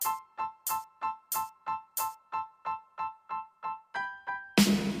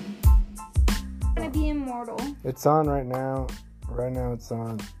immortal. It's on right now. Right now it's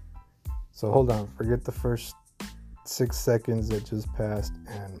on. So hold on. Forget the first 6 seconds that just passed.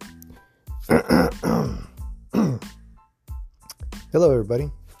 And hello,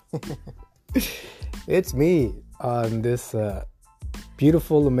 everybody. It's me on this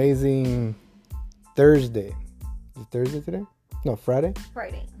beautiful, amazing Thursday. Is it Thursday today? No, Friday?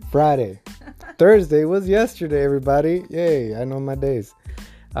 Friday. Thursday was yesterday, everybody. Yay, I know my days.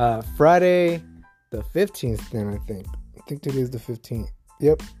 Friday the 15th then, I think. I think today's the 15th.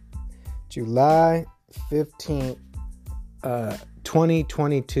 Yep. July 15th,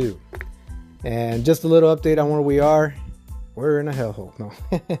 2022. And just a little update on where we are. We're in a hellhole. No.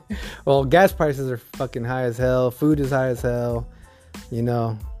 Well, gas prices are fucking high as hell. Food is high as hell. You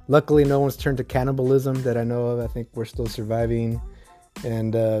know, luckily no one's turned to cannibalism that I know of. I think we're still surviving.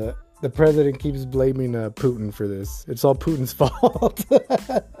 And the president keeps blaming Putin for this. It's all Putin's fault.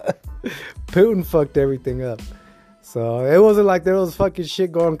 Putin fucked everything up. So it wasn't like there was fucking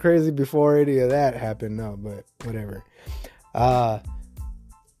shit going crazy before any of that happened. No, but whatever.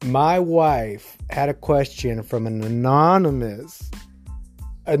 My wife had a question from an anonymous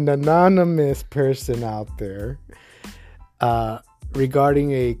person out there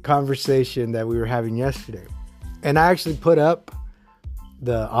regarding a conversation that we were having yesterday. And I actually put up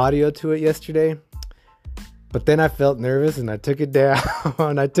the audio to it yesterday, but then I felt nervous and I took it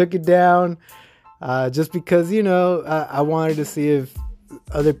down. Just because, you know, I wanted to see if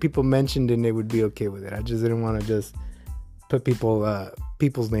other people mentioned and they would be okay with it. I just didn't want to just put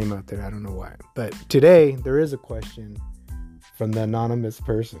people's name out there. I don't know why. But today there is a question from the anonymous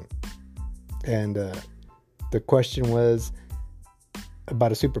person, and the question was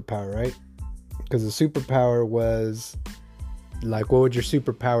about a superpower, right? Because the superpower was like, what would your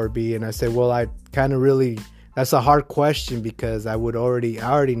superpower be? And I said, well, I kind of really, that's a hard question because I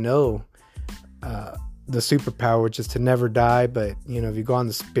already know the superpower, which is to never die. But, you know, if you go on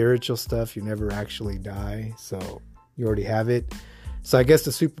the spiritual stuff, you never actually die. So you already have it. So I guess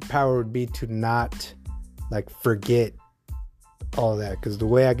the superpower would be to not like forget all that. Because the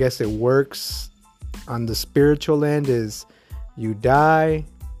way I guess it works on the spiritual end is you die,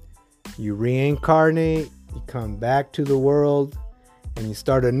 you reincarnate, you come back to the world, and you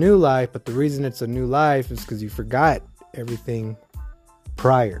start a new life. But the reason it's a new life is because you forgot everything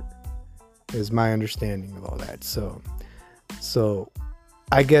prior, is my understanding of all that. So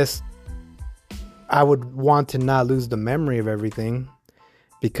I guess I would want to not lose the memory of everything,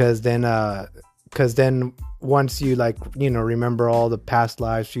 because then once you, like, you know, remember all the past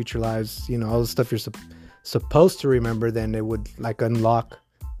lives, future lives, you know, all the stuff you're supposed to remember, then it would like unlock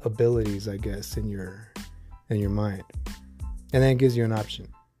abilities, I guess, in your mind. And then it gives you an option.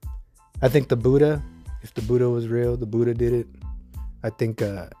 I think the Buddha, if the Buddha was real, the Buddha did it. I think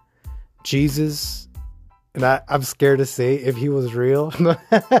Jesus, and I'm scared to say if he was real, because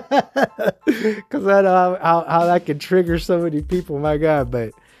I know how that can trigger so many people, my God.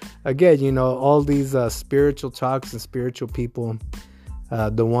 But again, you know, all these spiritual talks and spiritual people,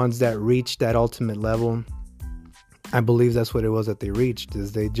 the ones that reach that ultimate level, I believe that's what it was that they reached,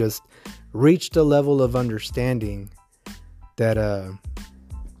 is they just reached a level of understanding that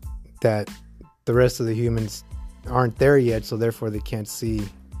that the rest of the humans aren't there yet, so therefore they can't see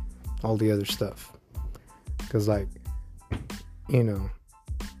all the other stuff. Because, like, you know,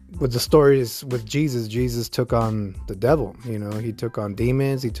 with the stories with Jesus took on the devil. You know, he took on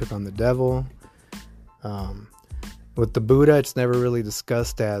demons, he took on the devil. With the Buddha, it's never really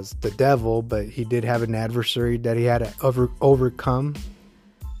discussed as the devil, but he did have an adversary that he had to overcome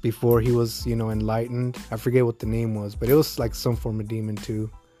before he was, you know, enlightened. I forget what the name was, but it was like some form of demon too.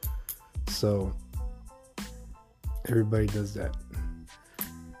 So everybody does that.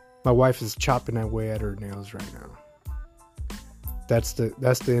 My wife is chopping away at her nails right now. That's the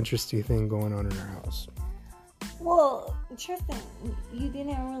interesting thing going on in our house. Well, Tristan, you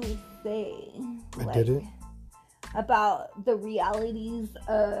didn't really say. I didn't? About the realities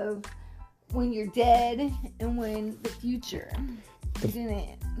of when you're dead and when the future. You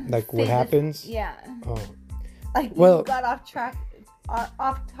didn't. Like what happens? Yeah. Oh. Like, well, you got off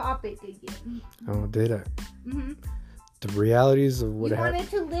topic again. Oh, did I? Mm-hmm. The realities of what happened.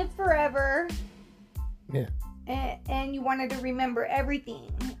 You wanted to live forever. Yeah. And you wanted to remember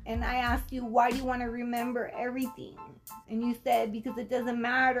everything. And I asked you, why do you want to remember everything? And you said, because it doesn't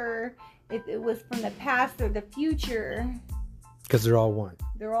matter if it was from the past or the future. Because they're all one.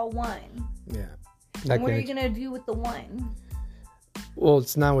 They're all one. Yeah. And what are you going to do with the one? Well,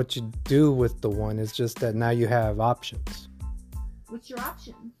 it's not what you do with the one. It's just that now you have options. What's your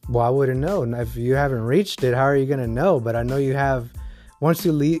option? Well, I wouldn't know. If you haven't reached it, how are you going to know? But I know you have once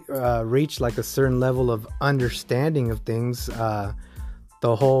you reach like a certain level of understanding of things,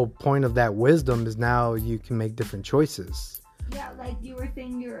 the whole point of that wisdom is now you can make different choices. Yeah, like you were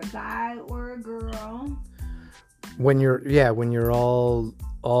saying, you're a guy or a girl. When you're all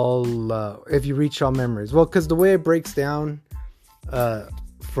if you reach all memories. Well, because the way it breaks down,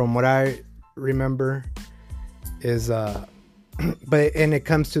 from what I remember, is but and it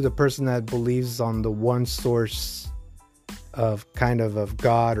comes to the person that believes on the one source of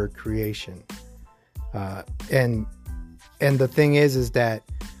God or creation, and the thing is that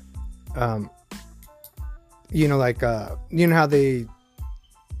like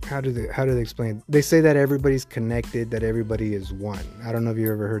how do they explain it? They say that everybody's connected, that everybody is one. I don't know if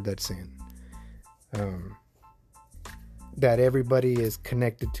you ever heard that saying, that everybody is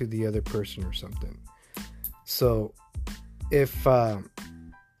connected to the other person or something. So if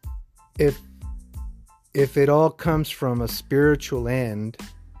it all comes from a spiritual end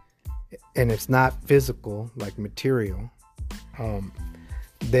and it's not physical, like material,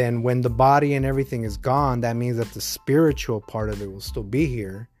 then when the body and everything is gone, that means that the spiritual part of it will still be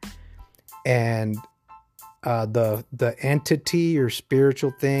here. And the entity or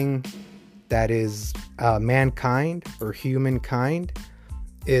spiritual thing that is mankind or humankind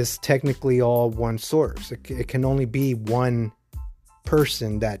is technically all one source. It can only be one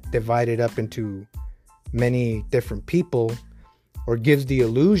person that divided up into many different people, or gives the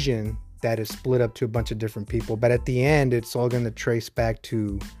illusion that is split up to a bunch of different people. But at the end, it's all going to trace back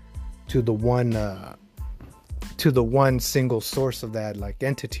to the one single source of that, like,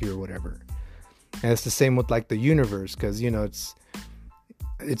 entity or whatever. And it's the same with like the universe, because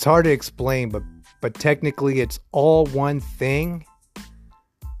it's hard to explain, but technically it's all one thing,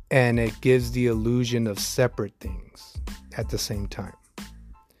 and it gives the illusion of separate things at the same time.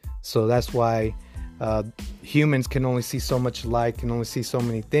 So that's why humans can only see so much light, can only see so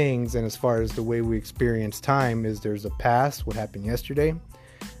many things. And as far as the way we experience time is, there's a past, what happened yesterday.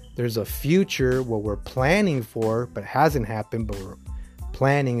 There's a future, what we're planning for, but hasn't happened, but we're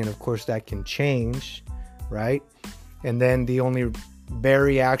planning. And of course that can change, right? And then the only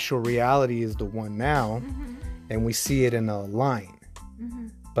very actual reality is the one now. Mm-hmm. And we see it in a line. Mm-hmm.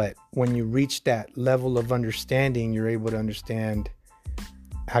 But when you reach that level of understanding, you're able to understand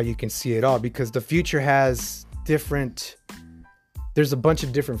how you can see it all, because the future has there's a bunch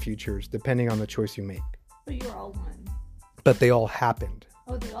of different futures depending on the choice you make. But you're all one. But they all happened.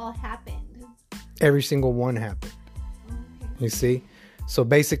 Oh, they all happened. Every single one happened. Okay. You see? So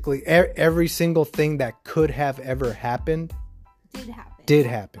basically every single thing that could have ever happened did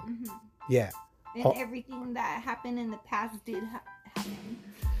happen. Mm-hmm. Yeah. And everything that happened in the past did happen.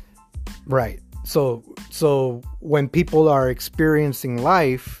 Right. So when people are experiencing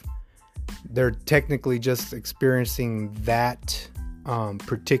life, they're technically just experiencing that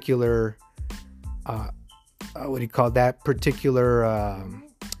particular particular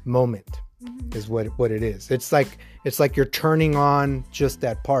moment. Mm-hmm. Is what it is. It's like you're turning on just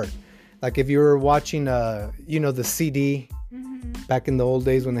that part. Like if you were watching the CD, mm-hmm. back in the old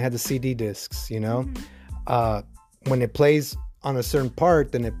days when they had the CD discs, mm-hmm. When it plays on a certain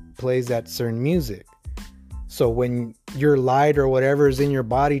part, then it plays that certain music. So when your light or whatever is in your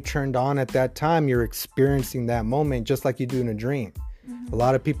body turned on at that time, you're experiencing that moment just like you do in a dream. Mm-hmm. A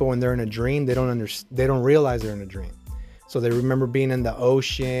lot of people, when they're in a dream, they don't realize they're in a dream. So they remember being in the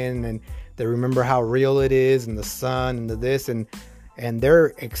ocean, and they remember how real it is, and the sun and the this, and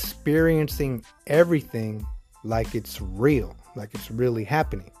they're experiencing everything like it's real, like it's really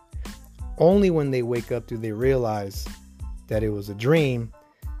happening. Only when they wake up do they realize that it was a dream,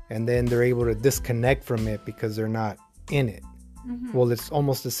 and then they're able to disconnect from it because they're not in it. Mm-hmm. Well, it's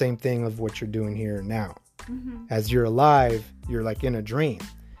almost the same thing of what you're doing here now. Mm-hmm. As you're alive, you're like in a dream,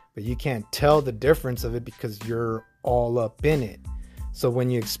 but you can't tell the difference of it because you're all up in it. So when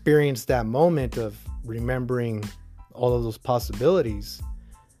you experience that moment of remembering all of those possibilities,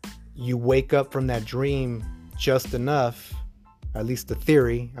 you wake up from that dream just enough, at least the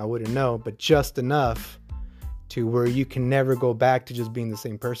theory, I wouldn't know, but just enough to where you can never go back to just being the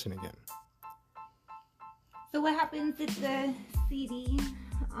same person again. So what happens if the CD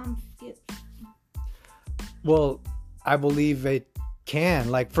skips? Well, I believe it can.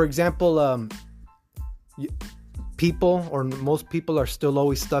 Like, for example, people, or most people, are still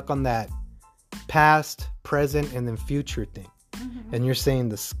always stuck on that past, present, and then future thing. Mm-hmm. And you're saying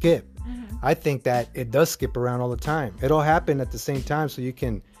the skip. Mm-hmm. I think that it does skip around all the time. It all happen at the same time. So you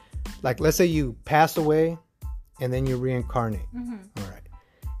can, like, let's say you pass away and then you reincarnate. Mm-hmm. All right.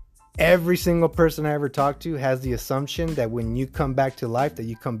 Every single person I ever talked to has the assumption that when you come back to life, that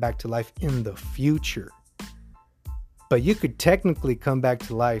you come back to life in the future. But you could technically come back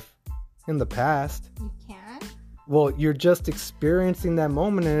to life in the past. You can? Well, you're just experiencing that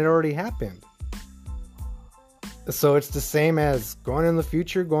moment and it already happened. So it's the same as going in the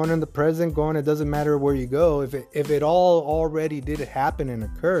future, going in the present, it doesn't matter where you go. If it all already did happen and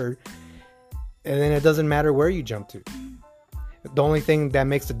occurred, and then it doesn't matter where you jump to. The only thing that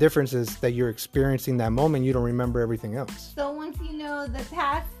makes the difference is that you're experiencing that moment. You don't remember everything else. So once you know the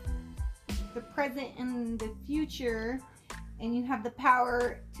past, the present, and the future, and you have the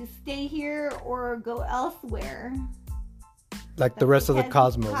power to stay here or go elsewhere. Like the rest of the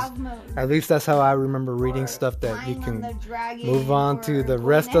cosmos. At least that's how I remember reading stuff that you can move on to the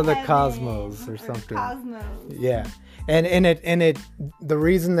rest of the cosmos or something. Cosmos. Yeah. And it the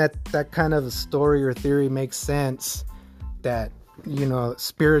reason that kind of a story or theory makes sense, that, you know,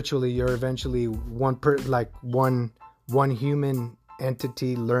 spiritually you're eventually one human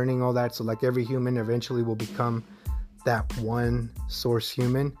entity learning all that. So like every human eventually will become that one source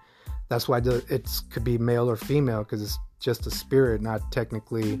human. That's why it could be male or female, because it's just a spirit, not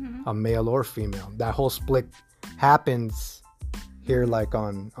technically a male or female. That whole split happens here, like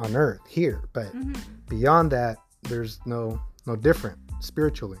on Earth here, but beyond that, there's no different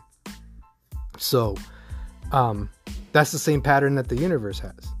spiritually. So that's the same pattern that the universe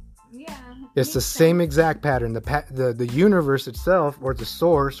has. Yeah, it's the same exact pattern. The universe itself, or the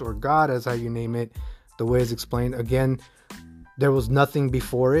source, or God, as how you name it, the way it's explained, again, there was nothing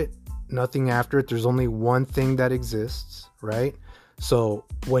before it, nothing after it. There's only one thing that exists, right? So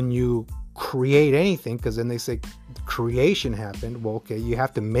when you create anything, because then they say creation happened, well, okay, you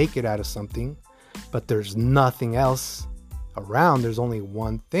have to make it out of something, but there's nothing else around. There's only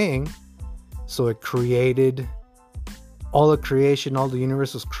one thing. So it created all the creation, all the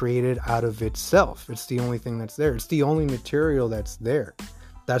universe was created out of itself. It's the only thing that's there. It's the only material that's there.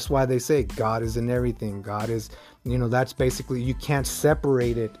 That's why they say God is in everything. God is, you know, that's basically, you can't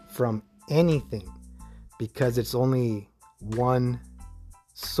separate it from anything, because it's only one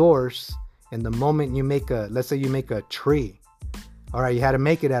source. And the moment you make let's say you make a tree, all right, you had to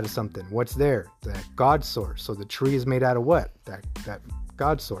make it out of something. What's there? That God source. So the tree is made out of what? That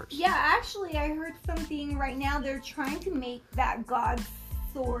God source. Yeah, actually, I heard something right now. They're trying to make that God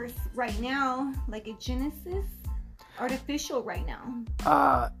source right now, like a Genesis, artificial right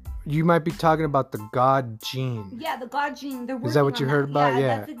now. You might be talking about the God gene. Yeah, the God gene. Is that what you heard about?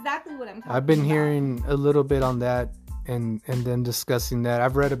 Yeah, that's exactly what I'm talking about. I've been hearing a little bit on that, and then discussing that.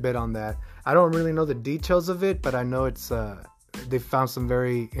 I've read a bit on that. I don't really know the details of it, but I know it's they found some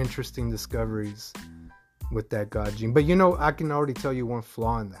very interesting discoveries with that God gene. But you know, I can already tell you one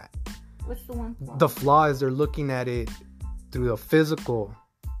flaw in that. What's the one flaw? The flaw is they're looking at it through the physical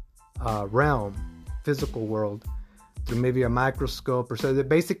realm, physical world, through maybe a microscope, or so that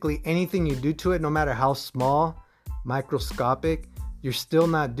basically anything you do to it, no matter how small, microscopic, you're still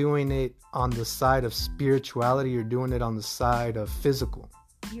not doing it on the side of spirituality. You're doing it on the side of physical.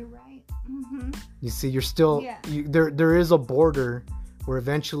 You're right. Mm-hmm. You see, you're still there is a border where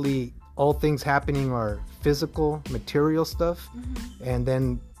eventually all things happening are physical, material stuff, and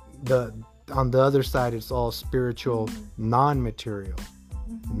then on the other side it's all spiritual, non-material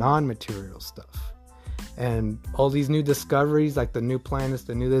stuff. And all these new discoveries, like the new planets,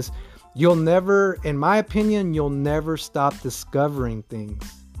 the new this, you'll never, in my opinion, you'll never stop discovering things,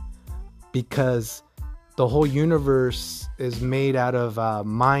 because the whole universe is made out of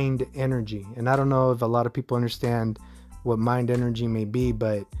mind energy. And I don't know if a lot of people understand what mind energy may be,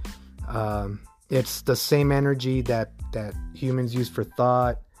 but it's the same energy that humans use for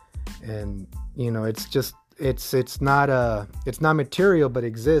thought. And, you know, it's just, it's not material, but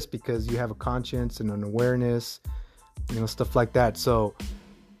exists because you have a conscience and an awareness, you know, stuff like that. So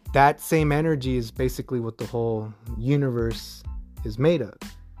that same energy is basically what the whole universe is made of,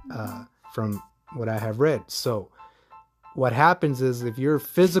 from what I have read. So what happens is, if you're a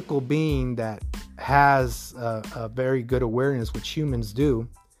physical being that has a very good awareness, which humans do,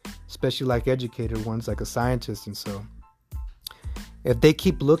 especially like educated ones, like a scientist, and so if they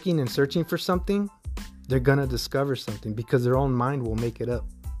keep looking and searching for something, they're gonna discover something, because their own mind will make it up.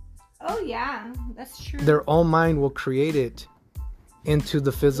 Oh yeah, that's true. Their own mind will create it into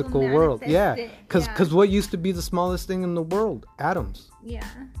the physical world. Yeah, because what used to be the smallest thing in the world? Atoms. Yeah.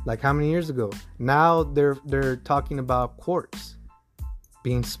 Like how many years ago? Now they're talking about quarks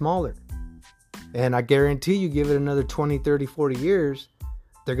being smaller. And I guarantee you, give it another 20, 30, 40 years,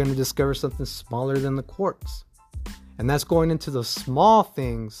 they're going to discover something smaller than the quarks. And that's going into the small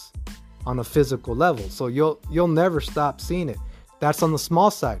things on a physical level. So you'll never stop seeing it. That's on the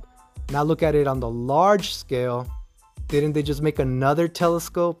small side. Now look at it on the large scale. Didn't they just make another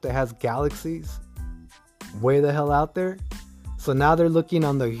telescope that has galaxies? way the hell out there. So now they're looking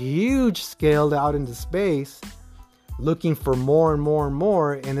on the huge scale out into space, looking for more and more and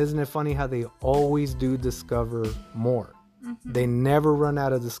more. And isn't it funny how they always do discover more? Mm-hmm. They never run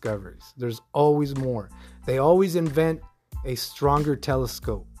out of discoveries. There's always more. They always invent a stronger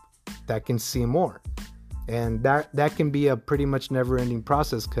telescope that can see more. And that can be a pretty much never-ending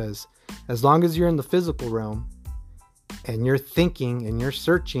process, because as long as you're in the physical realm and you're thinking and you're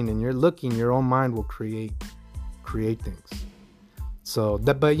searching and you're looking, your own mind will create things. So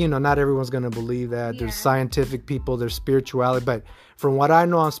that, but you know, not everyone's going to believe that. There's scientific people, there's spirituality, but from what I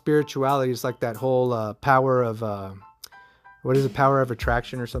know on spirituality, it's like that whole power of what is it, power of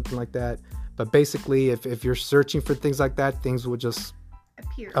attraction or something like that. But basically, if you're searching for things like that, things will just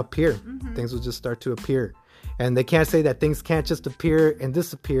appear. Mm-hmm. Things will just start to appear. And they can't say that things can't just appear and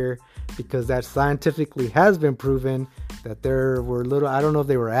disappear, because that scientifically has been proven that there were little, I don't know if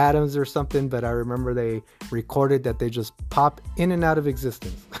they were atoms or something, but I remember they recorded that they just pop in and out of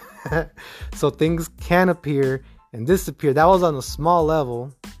existence. So things can appear and disappear. That was on a small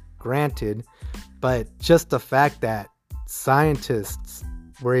level, granted, but just the fact that scientists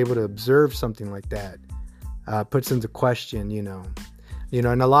were able to observe something like that puts into question, you know,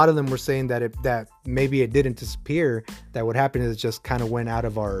 and a lot of them were saying that that maybe it didn't disappear, that what happened is it just kind of went out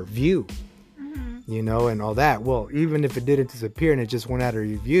of our view, you know, and all that. Well, even if it didn't disappear and it just went out of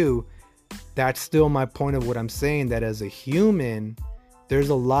your view, that's still my point of what I'm saying, that as a human, there's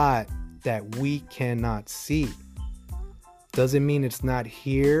a lot that we cannot see. Doesn't mean it's not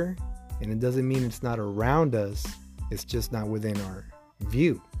here, and it doesn't mean it's not around us. It's just not within our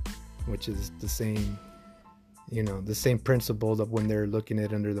view, which is the same, you know, the same principle that when they're looking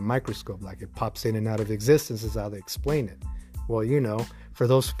at it under the microscope, like it pops in and out of existence is how they explain it. Well, you know, for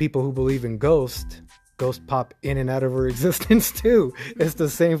those people who believe in ghosts pop in and out of our existence too. It's the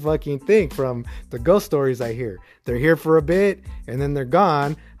same fucking thing from the ghost stories I hear. They're here for a bit and then they're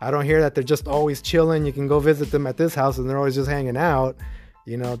gone. I don't hear that they're just always chilling. You can go visit them at this house and they're always just hanging out.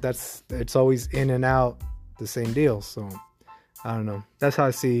 You know, it's always in and out, the same deal. So I don't know. That's how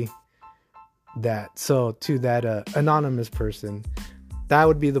I see that. So to that anonymous person, that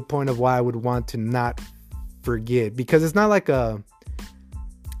would be the point of why I would want to not forget, because it's not like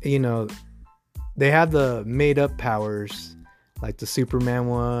you know, they have the made up powers like the Superman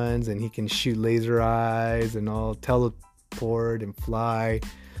ones, and he can shoot laser eyes and all, teleport and fly,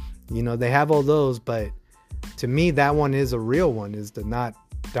 you know, they have all those. But to me, that one is a real one, is the not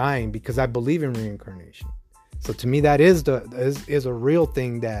dying, because I believe in reincarnation. So to me, that is a real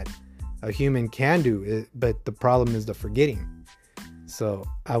thing that a human can do, but the problem is the forgetting. So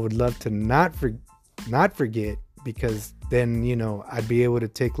I would love to not forget, because then, you know, I'd be able to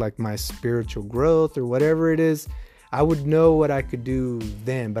take like my spiritual growth or whatever it is. I would know what I could do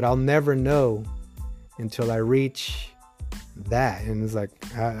then, but I'll never know until I reach that. And it's like,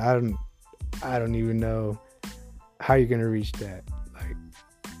 I don't even know how you're going to reach that. Like,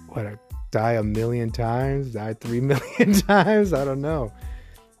 what, I die 1,000,000 times, die 3,000,000 times? I don't know.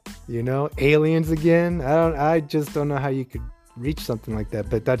 You know, aliens again. I just don't know how you could reach something like that.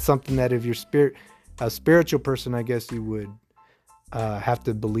 But that's something that if you're a spiritual person, I guess you would have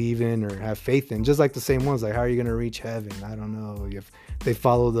to believe in or have faith in. Just like the same ones, like how are you going to reach heaven? I don't know. If they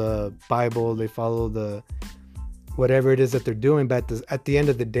follow the Bible, they follow the whatever it is that they're doing. But at the end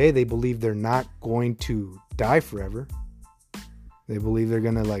of the day, they believe they're not going to die forever. They believe they're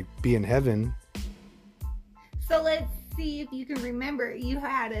going to like be in heaven. So let's see if you can remember. You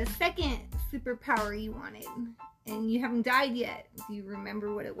had a second superpower you wanted, and you haven't died yet. Do you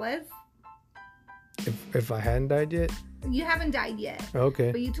remember what it was? If I hadn't died yet? You haven't died yet.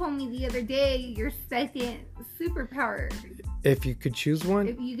 Okay. But you told me the other day your second superpower. If you could choose one?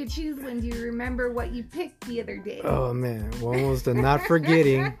 If you could choose one, do you remember what you picked the other day? Oh, man. One was the not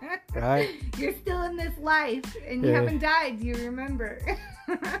forgetting, right? You're still in this life, and you haven't died. Do you remember?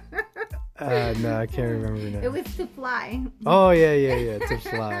 No, I can't remember now. It was to fly. Oh, yeah, to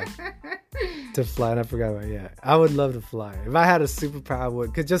fly. To fly, and I forgot about it. I would love to fly. If I had a superpower, I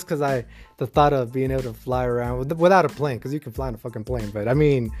would. Just because the thought of being able to fly around without a plane, because you can fly in a fucking plane, but I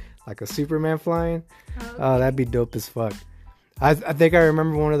mean, like a Superman flying, oh, that'd be dope as fuck. I think I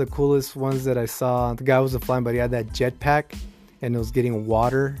remember one of the coolest ones that I saw. The guy wasn't flying, but he had that jetpack, and it was getting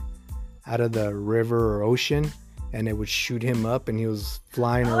water out of the river or ocean, and it would shoot him up, and he was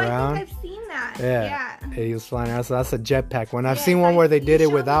flying around. I think I've seen that. Yeah. He was flying around. So that's a jetpack one. I've seen one where they did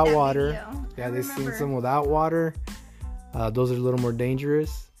it without water. Yeah, they've seen some without water. Those are a little more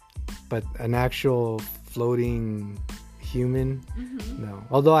dangerous. But an actual floating human, no.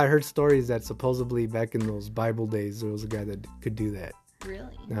 Although I heard stories that supposedly back in those Bible days, there was a guy that could do that.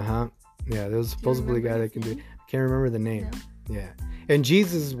 Really? Uh-huh. Yeah, there was supposedly a guy that can do it. I can't remember the name. No? Yeah. And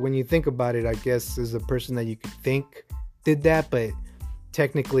Jesus, when you think about it, I guess is a person that you could think did that, but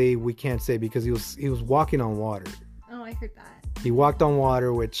technically we can't say because he was walking on water. Oh, I heard that. He walked on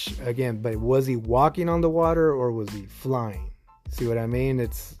water, which again, but was he walking on the water or was he flying? See what I mean?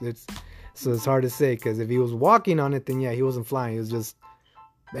 So it's hard to say, because if he was walking on it, then yeah, he wasn't flying. He was just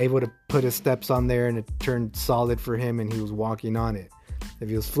able to put his steps on there and it turned solid for him and he was walking on it. If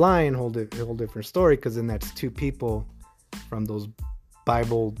he was flying, whole different story, because then that's two people from those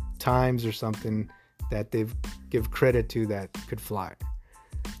Bible times or something that they've give credit to that could fly.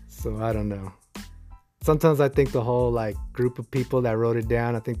 So I don't know. Sometimes I think the whole like group of people that wrote it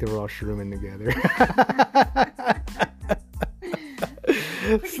down, I think they were all shrooming together.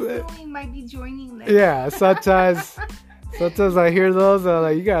 Pretty soon we might be joining them. Yeah, sometimes I hear those. I'm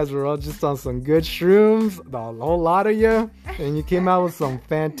like, you guys were all just on some good shrooms, a whole lot of you, and you came out with some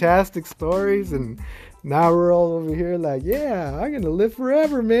fantastic stories, and now we're all over here like, yeah, I'm gonna live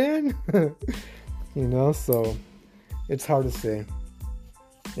forever, man. You know, so it's hard to say.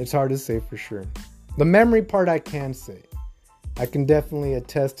 It's hard to say for sure. The memory part I can say. I can definitely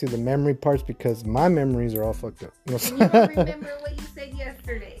attest to the memory parts because my memories are all fucked up. And you don't remember what you said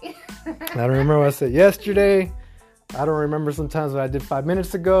yesterday. I don't remember what I said yesterday. I don't remember sometimes what I did 5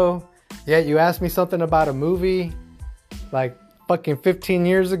 minutes ago. Yeah, you asked me something about a movie like fucking 15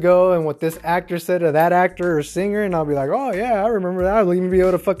 years ago and what this actor said to that actor or singer, and I'll be like, oh yeah, I remember that. I'll even be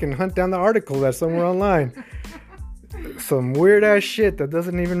able to fucking hunt down the article that's somewhere online. Some weird ass shit that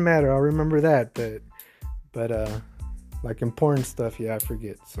doesn't even matter. I'll remember that, but like important stuff, yeah, I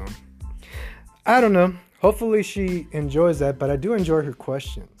forget. So I don't know. Hopefully she enjoys that, but I do enjoy her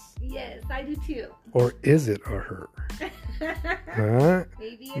questions. Yes, I do too. Or is it a her? Huh?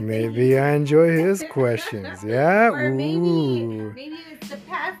 Maybe I enjoy his questions. Yeah. Or Ooh. maybe it's the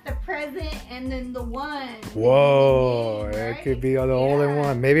past, the present, and then the one. Whoa, Right? it could be the all in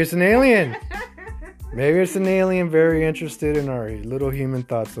one. Maybe it's an alien. Maybe it's an alien very interested in our little human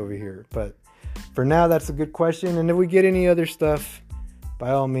thoughts over here. But for now, that's a good question. And if we get any other stuff,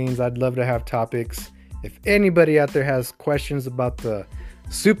 by all means, I'd love to have topics. If anybody out there has questions about the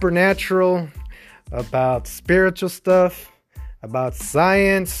supernatural, about spiritual stuff, about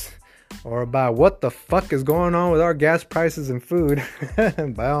science, or about what the fuck is going on with our gas prices and food,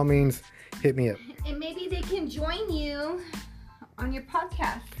 by all means, hit me up. And maybe they can join you on your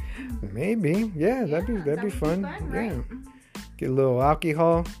podcast. Maybe. Yeah, that'd be fun. Right? Yeah. Get a little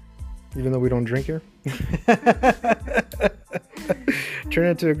alcohol, even though we don't drink here. Turn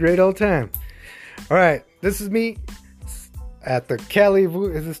it into a great old time. All right, this is me at the Cali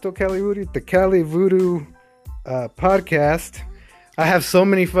Voodoo. Is it still Cali Voodoo? The Cali Voodoo podcast. I have so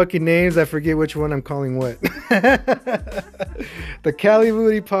many fucking names, I forget which one I'm calling what. The Cali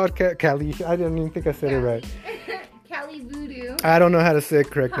Voodoo podcast. Cali, I didn't even think I said it right. Cali Voodoo. I don't know how to say it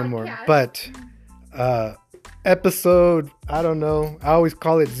correct anymore. But episode, I don't know. I always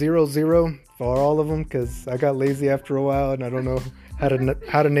call it 00 for all of them because I got lazy after a while and I don't know how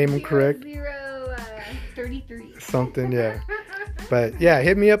to name them correct. 33. Something, yeah. But yeah,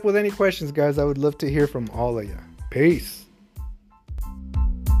 hit me up with any questions, guys. I would love to hear from all of you. Peace.